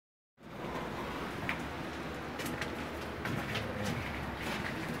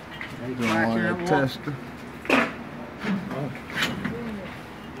Tester.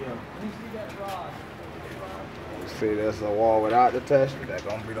 See, that's a wall without the tester. That's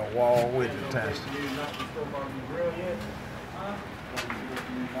gonna be the wall with the tester.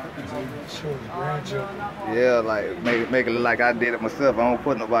 Yeah, like make it look like I did it myself. I don't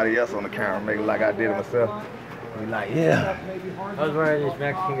put nobody else on the camera. Make it like I did it myself. Be like, yeah. I was one of these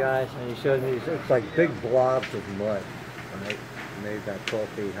Mexican guys, and he showed me these. It's like big blobs of mud, right? Maybe about 12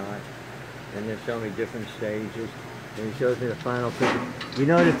 feet high. And they're showing me different stages. And he shows me the final picture. You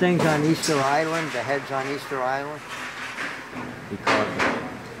know the things on Easter Island, the heads on Easter Island? He calls it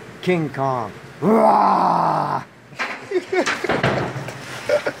King Kong. That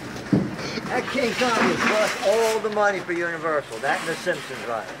King Kong was worth all the money for Universal. That and the Simpsons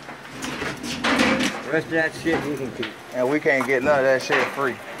ride. The rest of that shit you can keep. And we can't get none of that shit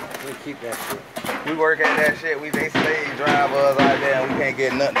free. We keep that shit. We work at that shit. They slave drive us out there and we can't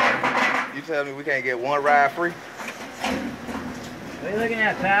get nothing. You tell me we can't get one ride free? What are you looking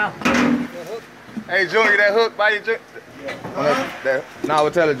at, pal? Hey, Junior, that hook by you, Junior? Yeah. No,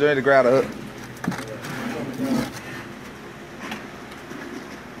 we'll tell the Junior to grab the hook.